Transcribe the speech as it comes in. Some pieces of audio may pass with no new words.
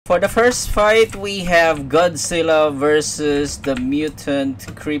For the first fight, we have Godzilla versus the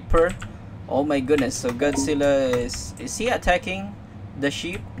mutant creeper. Oh my goodness, so Godzilla is he attacking the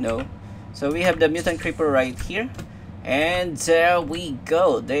sheep? No. So we have the mutant creeper right here. And there we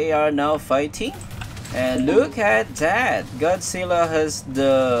go. They are now fighting. And look at that. Godzilla has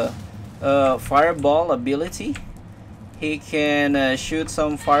the fireball ability. He can shoot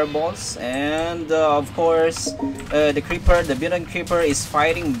some fireballs, and of course the mutant creeper is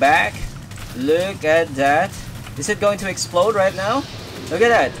fighting back. Look at that. Is it going to explode right now? Look at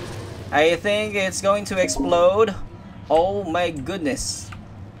that. I think it's going to explode. Oh my goodness.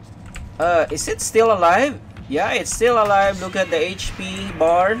 Is it still alive? Yeah, it's still alive. Look at the HP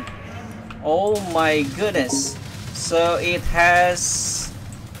bar. Oh my goodness. So it has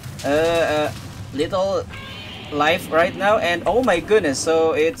a little life right now, and oh my goodness,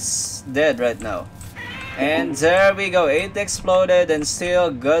 so it's dead right now. And there we go, it exploded, and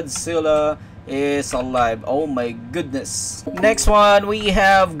still Godzilla is alive. Oh my goodness. Next one, we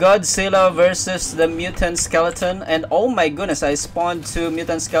have Godzilla versus the mutant skeleton, and oh my goodness, I spawned two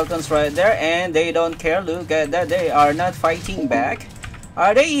mutant skeletons right there, and they don't care. Look at that, they are not fighting back.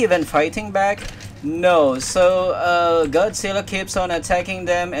 Are they even fighting back? No. So Godzilla keeps on attacking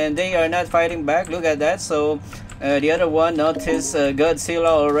them, and they are not fighting back. Look at that. So the other one noticed Godzilla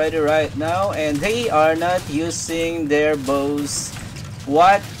already right now, and they are not using their bows.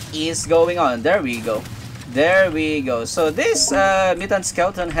 What is going on? There we go. There we go. So this mutant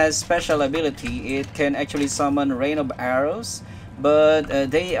skeleton has special ability. It can actually summon rain of arrows, but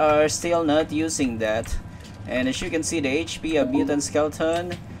they are still not using that. And as you can see, the HP of mutant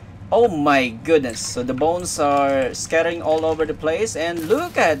skeleton, oh my goodness, so the bones are scattering all over the place, and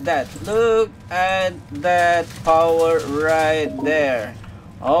look at that. Look at that power right there.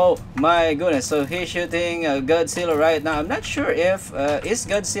 Oh my goodness, so he's shooting Godzilla right now. I'm not sure if is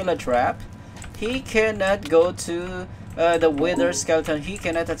Godzilla trapped. He cannot go to the wither skeleton. He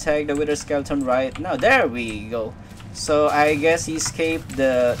cannot attack the wither skeleton right now. There we go. So I guess he escaped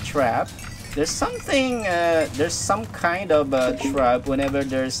the trap. There's something, there's some kind of trap whenever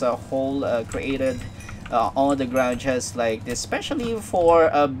there's a hole created on the ground just like this, especially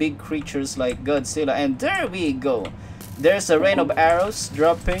for big creatures like Godzilla. And there we go. There's a rain of arrows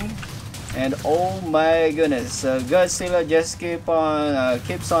dropping, and oh my goodness, Godzilla just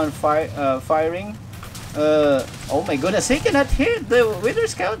keeps on firing. Oh my goodness, he cannot hit the wither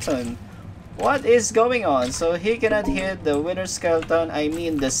skeleton. What is going on? So he cannot hit the wither skeleton, I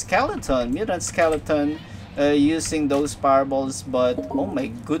mean the skeleton, mutant skeleton, using those fireballs. But oh my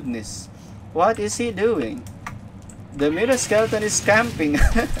goodness, what is he doing? The mutant skeleton is camping.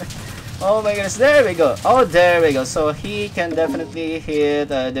 Oh my goodness, there we go. Oh, there we go. So he can definitely hit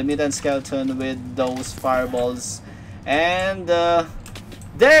the mutant skeleton with those fireballs. And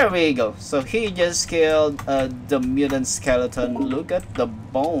there we go. So he just killed the mutant skeleton. Look at the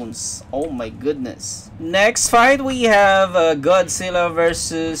bones. Oh my goodness. Next fight, we have Godzilla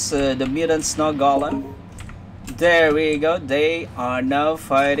versus the mutant snow golem. There we go. They are now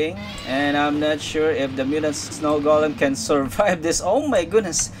fighting, and I'm not sure if the mutant snow golem can survive this. Oh my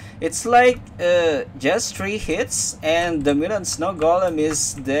goodness. It's like just 3 hits and the mutant snow golem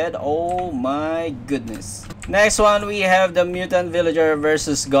is dead. Oh my goodness. Next one, we have the mutant villager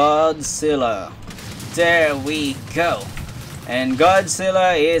versus Godzilla. There we go. And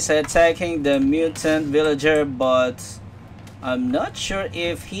Godzilla is attacking the mutant villager, but I'm not sure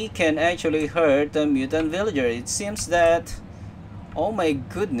if he can actually hurt the mutant villager. It seems that, oh my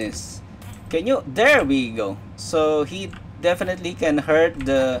goodness. Can you? There we go. So he definitely can hurt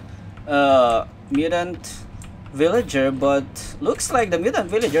the mutant villager, but looks like the mutant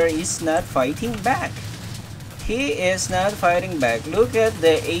villager is not fighting back. He is not fighting back. Look at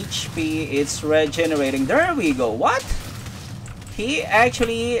the HP, it's regenerating. There we go. What? He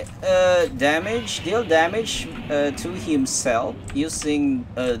actually deal damage to himself using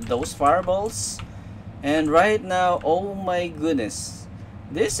those fireballs. And right now, oh my goodness,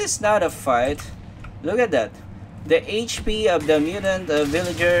 this is not a fight. Look at that. The HP of the mutant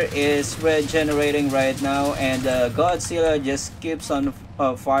villager is regenerating right now, and Godzilla just keeps on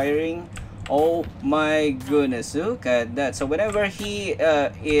firing. Oh my goodness, look at that. So whenever he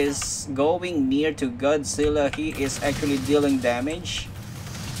is going near to Godzilla, he is actually dealing damage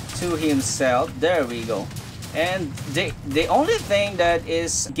to himself. There we go. And the only thing that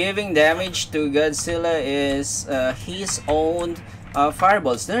is giving damage to Godzilla is his own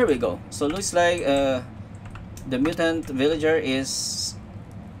fireballs. There we go. So looks like the mutant villager is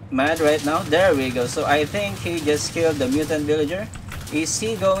mad right now. There we go. So I think he just killed the mutant villager. Is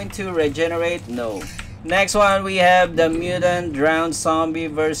he going to regenerate? No. Next one, we have the mutant drowned zombie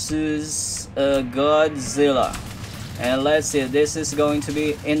versus Godzilla. And let's see, this is going to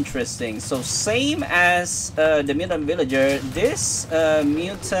be interesting. So same as the mutant villager, this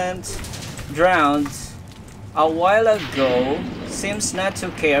mutant drowned a while ago seems not to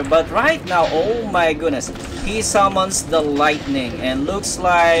care, but right now, oh my goodness, he summons the lightning and looks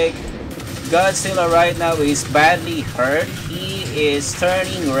like Godzilla right now is badly hurt. He is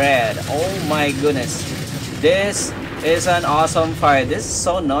turning red. Oh my goodness, this is an awesome fight. This is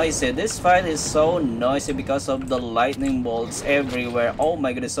so noisy. This fight is so noisy because of the lightning bolts everywhere. Oh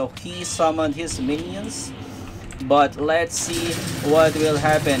my goodness, so he summoned his minions, but let's see what will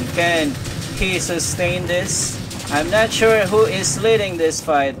happen. Can he sustain this? I'm not sure who is leading this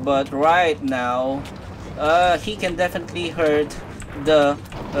fight, but right now he can definitely hurt the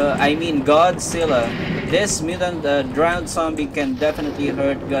Godzilla. This mutant drowned zombie can definitely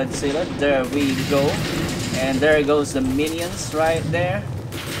hurt Godzilla. There we go. And there goes the minions right there.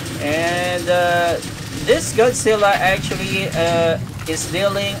 And this Godzilla actually is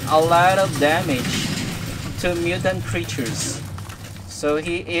dealing a lot of damage to mutant creatures. So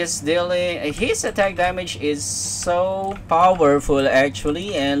he is dealing, his attack damage is so powerful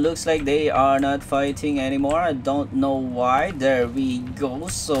actually, and looks like they are not fighting anymore. I don't know why. There we go.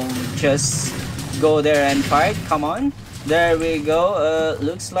 So just go there and fight. Come on. There we go.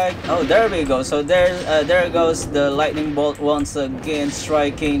 Looks like, oh, there we go. So there goes the lightning bolt once again,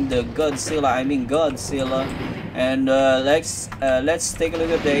 striking the Godzilla. Godzilla. And let's take a look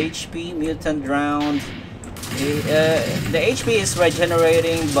at the HP. Mutant drowned. The HP is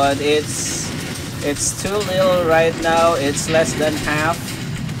regenerating, but it's too little right now. It's less than half.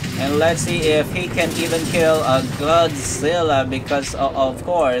 And let's see if he can even kill a Godzilla, because of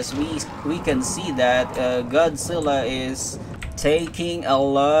course we can see that Godzilla is taking a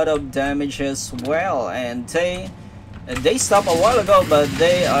lot of damage as well. And they stopped a while ago, but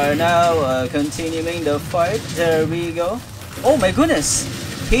they are now continuing the fight. There we go. Oh my goodness,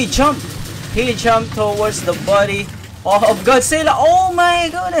 he jumped towards the body of Godzilla. Oh my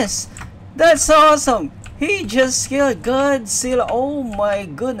goodness, that's awesome. He just killed Godzilla. Oh my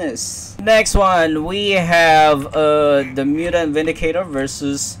goodness. Next one, we have the mutant vindicator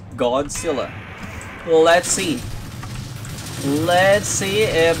versus Godzilla. Let's see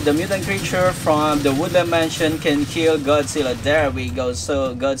if the mutant creature from the woodland mansion can kill Godzilla. There we go.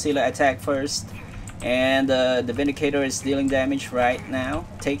 So Godzilla attack first, and the vindicator is dealing damage right now,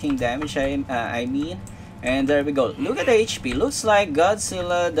 taking damage. And there we go. Look at the HP. Looks like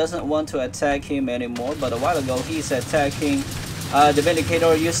Godzilla doesn't want to attack him anymore, but a while ago he's attacking the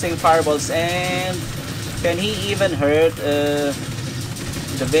vindicator using fireballs. And can he even hurt the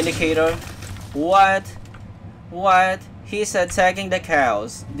vindicator? What? He's attacking the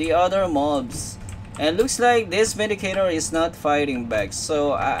cows, the other mobs. And looks like this vindicator is not fighting back.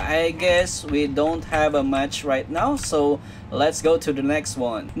 So I guess we don't have a match right now. So let's go to the next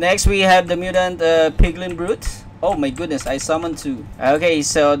one. Next we have the mutant piglin brute. Oh my goodness, I summoned two. Okay,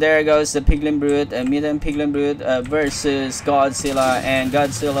 so there goes the piglin brute, mutant piglin brute versus Godzilla, and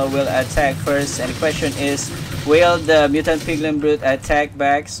Godzilla will attack first. And the question is, will the mutant piglin brute attack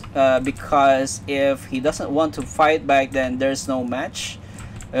back? Because if he doesn't want to fight back, then there's no match.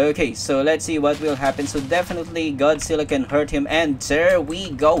 Okay, so let's see what will happen. So definitely Godzilla can hurt him, and there we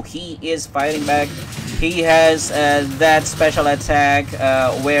go. He is fighting back. He has that special attack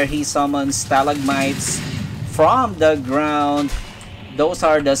where he summons stalagmites from the ground. Those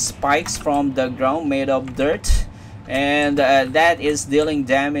are the spikes from the ground made of dirt, and that is dealing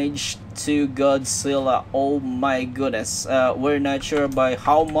damage to Godzilla. Oh my goodness, we're not sure by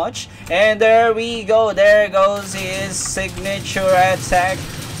how much. And there we go. There goes his signature attack,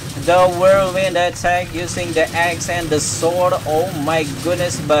 the whirlwind attack using the axe and the sword. Oh my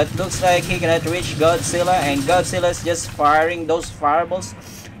goodness, but looks like he cannot reach Godzilla, and Godzilla's just firing those fireballs.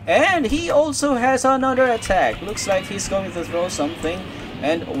 And he also has another attack. Looks like he's going to throw something.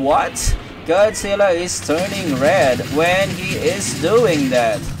 And what? Godzilla is turning red when he is doing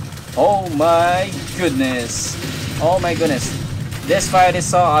that. Oh my goodness. Oh my goodness. This fight is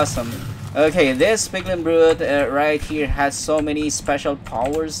so awesome. Okay, this piglin brute right here has so many special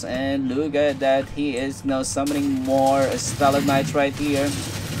powers, and look at that. He is now summoning more stalagmites right here.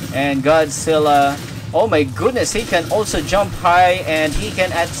 And Godzilla, oh my goodness, he can also jump high, and he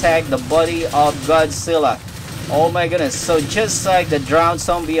can attack the body of Godzilla. Oh my goodness. So just like the drowned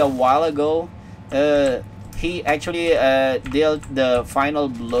zombie a while ago, he actually dealt the final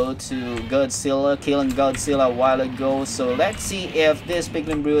blow to Godzilla, killing Godzilla a while ago. So let's see if this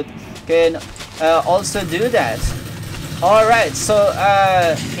piglin brute can also do that. Alright, so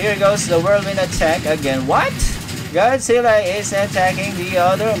here goes the whirlwind attack again. What? Godzilla is attacking the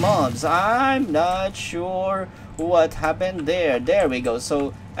other mobs. I'm not sure what happened there. There we go.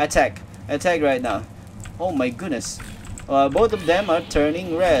 So attack right now. Oh my goodness. Both of them are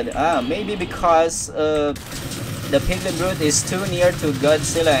turning red. Maybe because the Piglin Brute is too near to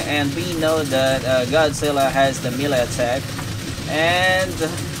Godzilla, and we know that Godzilla has the melee attack. And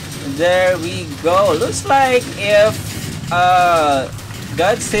there we go. Looks like if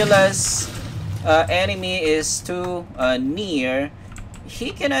Godzilla's enemy is too near,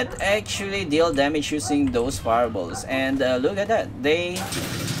 he cannot actually deal damage using those fireballs. And look at that, they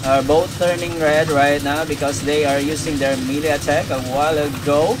are both turning red right now because they are using their melee attack a while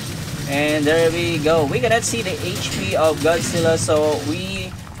ago. And there we go. We cannot see the HP of Godzilla, so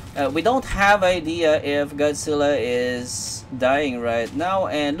we don't have idea if Godzilla is dying right now.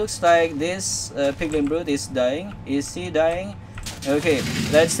 And looks like this Piglin Brute is dying. Is he dying? Okay,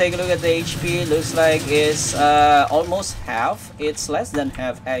 let's take a look at the HP. Looks like it's almost half. It's less than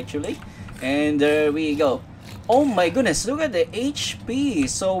half actually. And there we go. Oh my goodness, look at the HP.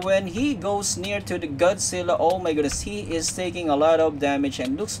 So when he goes near to the Godzilla, oh my goodness, he is taking a lot of damage,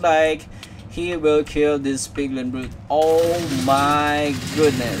 and looks like he will kill this Piglin Brute. Oh my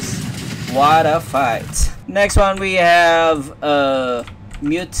goodness, what a fight. Next one, we have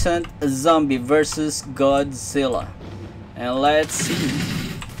Mutant Zombie versus Godzilla. And let's see.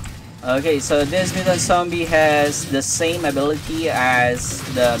 Okay, so this Mutant Zombie has the same ability as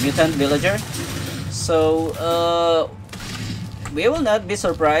the Mutant Villager. So we will not be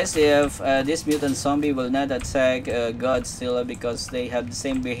surprised if this Mutant Zombie will not attack Godzilla, because they have the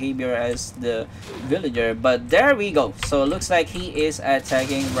same behavior as the Villager. But there we go. So looks like he is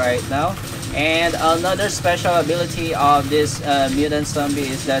attacking right now. And another special ability of this Mutant Zombie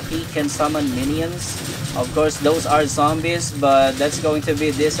is that he can summon minions. Of course, those are zombies, but that's going to be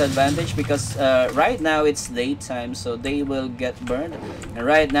a disadvantage because right now it's daytime, so they will get burned. And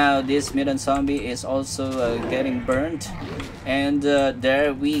right now, this Mutant Zombie is also getting burned. And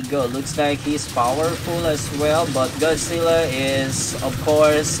there we go. Looks like he's powerful as well, but Godzilla is, of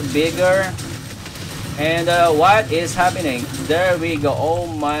course, bigger. And what is happening? There we go. Oh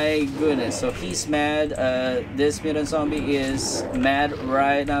my goodness. So he's mad. This Mutant Zombie is mad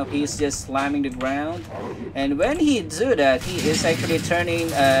right now. He's just slamming the ground. And when he do that, he is actually turning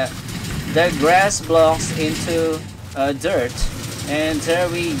the grass blocks into dirt. And there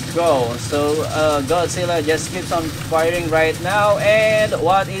we go. So Godzilla just keeps on firing right now. And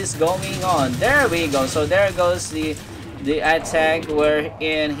what is going on? There we go. So there goes the attack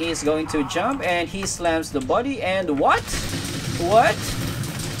wherein he's going to jump and he slams the body. And what?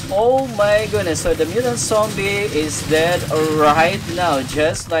 Oh my goodness. So the Mutant Zombie is dead right now,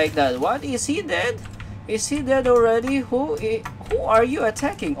 just like that. What? Is he dead? Is he dead already? Who are you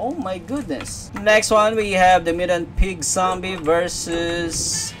attacking? Oh my goodness. Next one, we have the Mutant Pig Zombie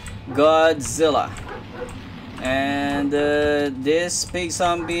versus Godzilla. And this Pig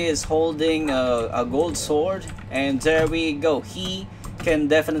Zombie is holding a gold sword. And there we go. He can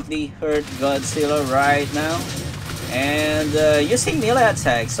definitely hurt Godzilla right now. And using melee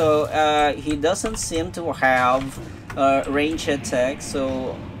attack. So he doesn't seem to have range attack.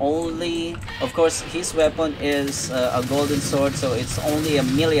 So only, of course, his weapon is a golden sword. So it's only a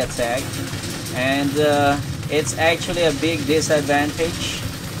melee attack. And it's actually a big disadvantage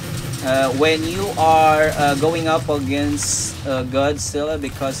when you are going up against Godzilla,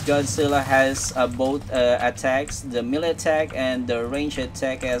 because Godzilla has both attacks, the melee attack and the range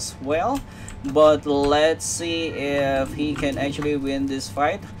attack as well. But let's see if he can actually win this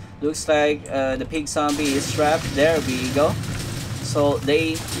fight. Looks like the Pig Zombie is trapped. There we go. So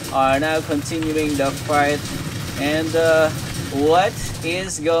they are now continuing the fight. And what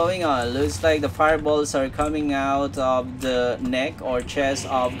is going on? Looks like the fireballs are coming out of the neck or chest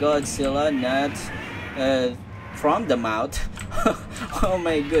of Godzilla, not from the mouth. Oh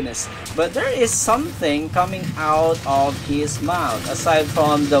my goodness. But there is something coming out of his mouth aside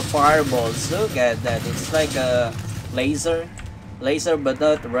from the fireballs. Look at that. It's like a laser but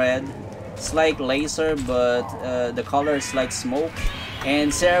not red. It's like laser, but the color is like smoke.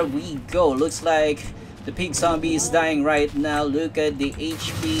 And there we go. Looks like the Pig Zombie is dying right now. Look at the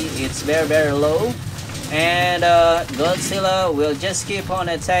HP. It's very low. And Godzilla will just keep on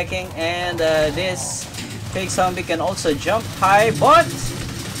attacking. And this Pig Zombie can also jump high, but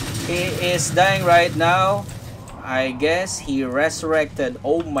he is dying right now. I guess he resurrected.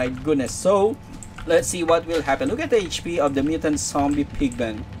 Oh my goodness. So let's see what will happen. Look at the HP of the Mutant Zombie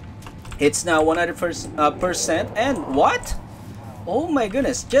Pigman. It's now 100%. And what? Oh my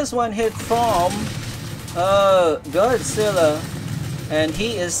goodness. Just one hit from Godzilla, and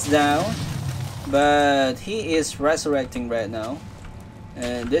he is down, but he is resurrecting right now,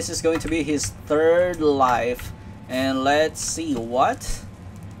 and this is going to be his third life. And let's see what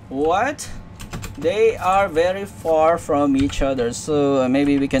they are very far from each other, so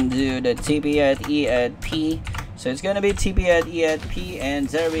maybe we can do the TP at E at P. So it's gonna be TP at E at P, and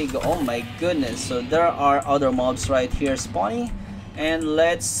there we go. Oh my goodness, so there are other mobs right here spawning, and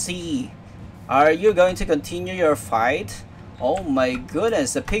let's see, are you going to continue your fight? Oh my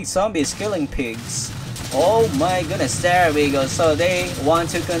goodness, the pig zombie is killing pigs. Oh my goodness, there we go. So they want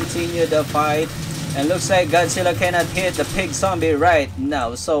to continue the fight, and looks like Godzilla cannot hit the pig zombie right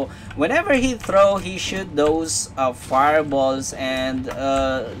now. So whenever he shoot those fireballs, and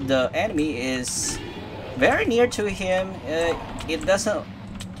the enemy is very near to him, it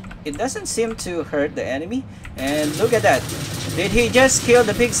doesn't seem to hurt the enemy. And look at that, did he just kill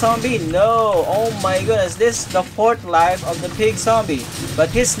the pig zombie? No. Oh my goodness, this is the fourth life of the pig zombie, but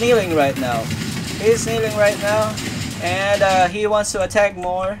he's kneeling right now. And he wants to attack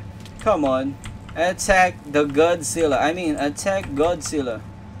more. Come on, attack the Godzilla. Attack Godzilla.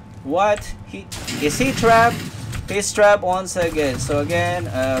 What? Is he trapped? He's trapped once again. So again,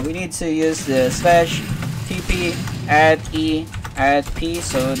 we need to use the slash TP at E at P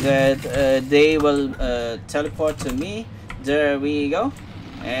so that they will teleport to me. There we go.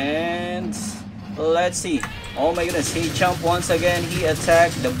 And let's see. Oh my goodness, he jumped once again. He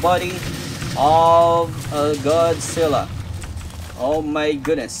attacked the body of Godzilla. Oh my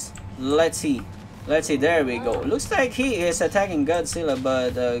goodness. Let's see, there we go. Looks like he is attacking Godzilla,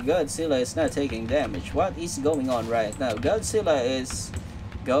 but Godzilla is not taking damage. What is going on right now? Godzilla is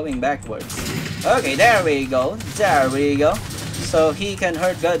going backwards. Okay, there we go. So he can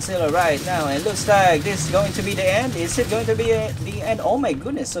hurt Godzilla right now, and looks like this is going to be the end. Is it going to be the end? Oh my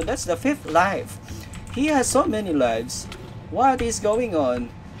goodness, so that's the fifth life. He has so many lives. What is going on?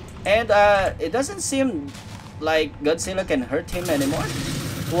 And it doesn't seem like Godzilla can hurt him anymore.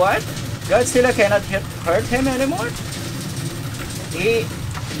 What? Godzilla cannot hurt him anymore?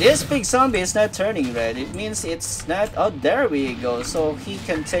 This big zombie is not turning red. It means it's not... Oh, there we go. So he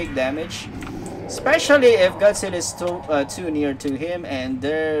can take damage, especially if Godzilla is too near to him. And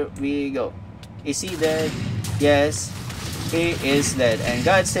there we go. Is he dead? Yes, he is dead. And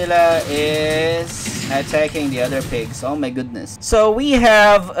Godzilla is attacking the other pigs. Oh my goodness. So we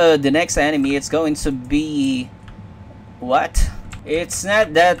have the next enemy. It's going to be... What? It's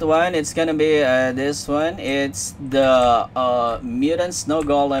not that one, it's gonna be this one. It's the Mutant Snow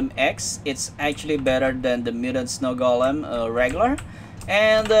Golem X. It's actually better than the Mutant Snow Golem regular.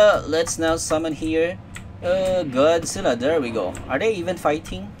 And let's now summon here Godzilla. There we go. Are they even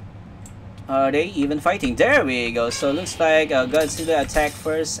fighting? There we go. So looks like Godzilla attack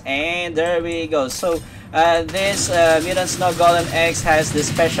first, and there we go. So this Mutant Snow Golem X has the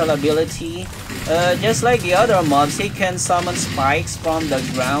special ability. Just like the other mobs, he can summon spikes from the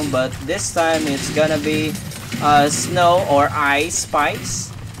ground, but this time it's gonna be snow or ice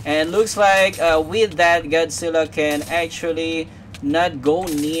spikes. And looks like with that, Godzilla can actually not go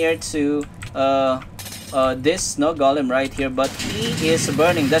near to this snow golem right here, but he is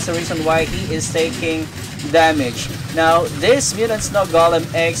burning. That's the reason why he is taking damage. Now this Mutant Snow Golem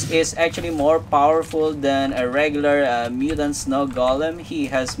X is actually more powerful than a regular Mutant Snow Golem. He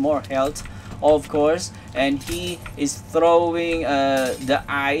has more health, of course, and he is throwing the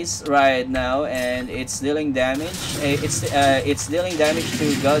ice right now, and it's dealing damage. It's dealing damage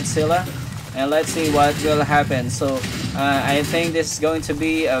to Godzilla, and let's see what will happen. So I think this is going to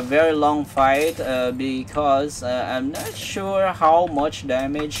be a very long fight because I'm not sure how much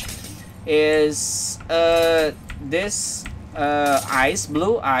damage is this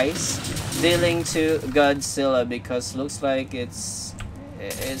blue ice dealing to Godzilla, because looks like it's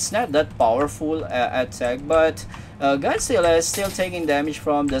not that powerful attack, but Godzilla is still taking damage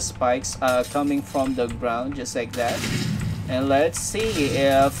from the spikes coming from the ground, just like that. And let's see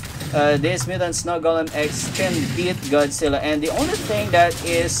if this Mutant Snow Golem X can beat Godzilla. And the only thing that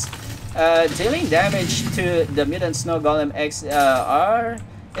is dealing damage to the Mutant Snow Golem X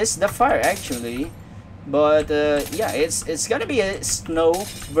is the fire, actually. But yeah, it's gonna be a snow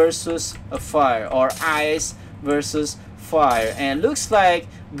versus a fire, or ice versus fire. And looks like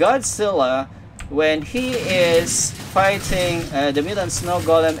Godzilla, when he is fighting the Mutant Snow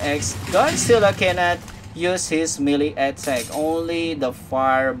Golem X, Godzilla cannot use his melee attack, only the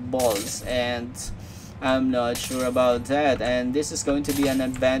fireballs, and I'm not sure about that. And this is going to be an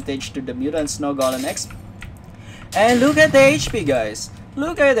advantage to the Mutant Snow Golem X. And look at the HP, guys.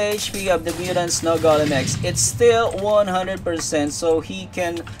 Look at the HP of the mutant Snow Golem X. It's still 100%, so he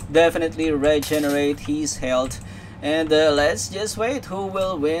can definitely regenerate his health. And let's just wait who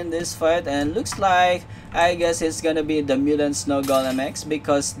will win this fight. And looks like, I guess it's gonna be the mutant Snow Golem X,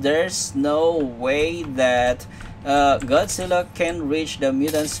 because there's no way that Godzilla can reach the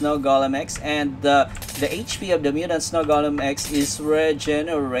mutant Snow Golem X, and the HP of the mutant Snow Golem X is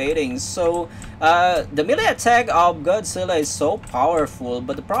regenerating. So the melee attack of Godzilla is so powerful,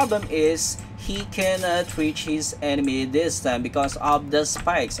 but the problem is he cannot reach his enemy this time because of the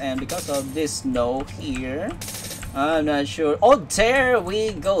spikes and because of this snow here. I'm not sure. Oh, there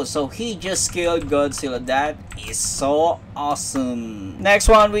we go. So he just killed Godzilla. That is so awesome. Next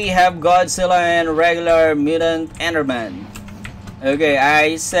one, we have Godzilla and regular mutant Enderman. Okay,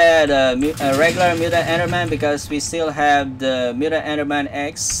 I said regular mutant Enderman because we still have the mutant Enderman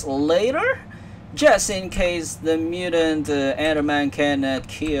X later, just in case the mutant Enderman cannot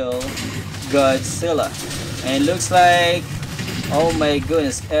kill Godzilla. And looks like, oh my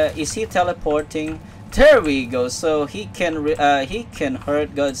goodness, is he teleporting? There we go. So he can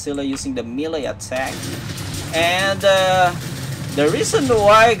hurt Godzilla using the melee attack, and the reason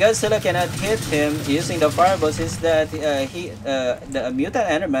why Godzilla cannot hit him using the fireballs is that the mutant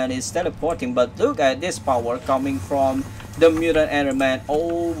Enderman is teleporting. But look at this power coming from the mutant Enderman.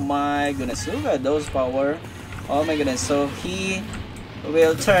 Oh my goodness! Look at those power. Oh my goodness! So he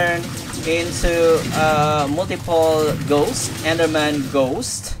will turn into multiple ghosts, Enderman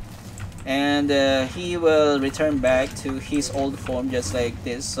ghost. And he will return back to his old form just like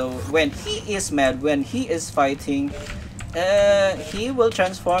this. So when he is mad, when he is fighting, he will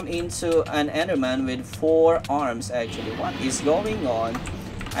transform into an Enderman with 4 arms. Actually, what is going on?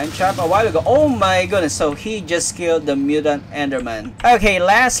 I'm trapped a while ago. Oh my goodness, so he just killed the mutant Enderman. Okay,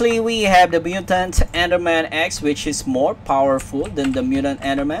 lastly we have the mutant Enderman X, which is more powerful than the mutant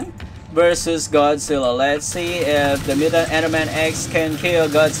Enderman, versus Godzilla. Let's see if the mutant Enderman X can kill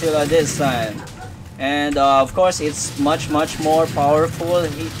Godzilla this time. And of course it's much more powerful.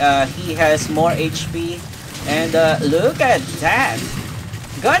 He has more HP, and look at that.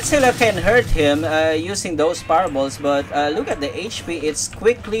 Godzilla can hurt him using those fireballs, but look at the HP. It's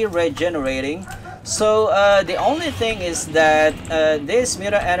quickly regenerating. So the only thing is that this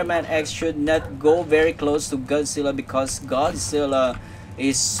mutant Enderman X should not go very close to Godzilla, because Godzilla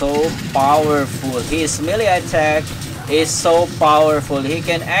is so powerful. His melee attack is so powerful. He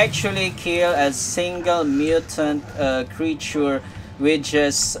can actually kill a single mutant creature with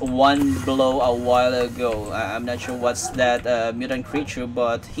just one blow a while ago. I'm not sure what's that mutant creature,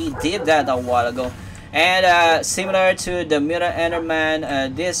 but he did that a while ago. And similar to the mutant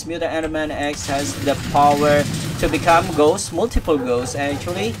Enderman, this mutant Enderman X has the power to become ghosts, multiple ghosts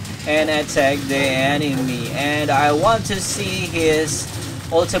actually, and attack the enemy. And I want to see his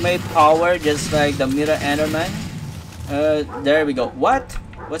ultimate power just like the mutant Enderman. There we go. What?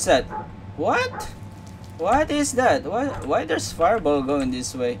 What's that? What? What is that? Why there's fireball going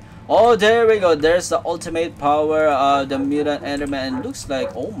this way? Oh, there we go. There's the ultimate power of the mutant Enderman. Looks like,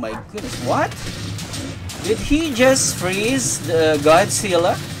 oh my goodness, what? Did he just freeze the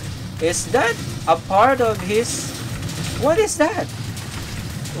Godzilla? Is that a part of his... What is that?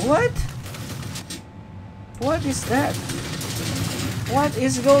 What? What is that? What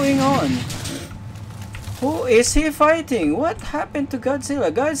is going on? Who is he fighting? What happened to Godzilla?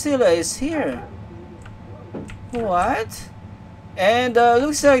 Godzilla is here. What? And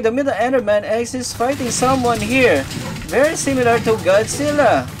looks like the mutant Enderman X is fighting someone here, very similar to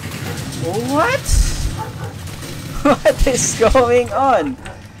Godzilla. What? What is going on?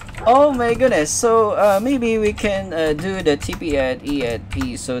 Oh my goodness. So maybe we can do the TP at E at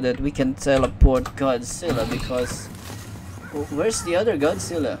P so that we can teleport Godzilla, because where's the other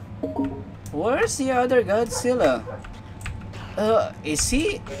Godzilla? Where's the other Godzilla? Is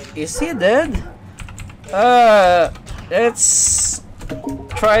he dead? Let's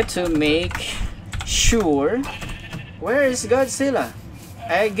try to make sure. Where is Godzilla?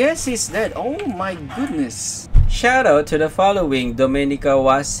 I guess he's dead. Oh my goodness. Shout out to the following: Domenica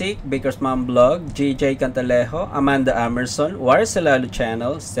Wasik, Baker's Mom Blog, JJ Cantalejo, Amanda Amerson, Warcelalo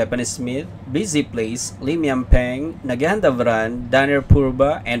Channel, Stephanie Smith, Busy Place, Limiam Peng, Naganda Vran, Daniel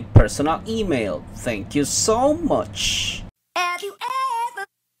Purba, and personal email. Thank you so much. Have you ever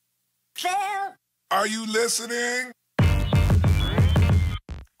felt? Are you listening?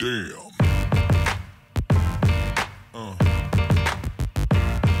 Damn.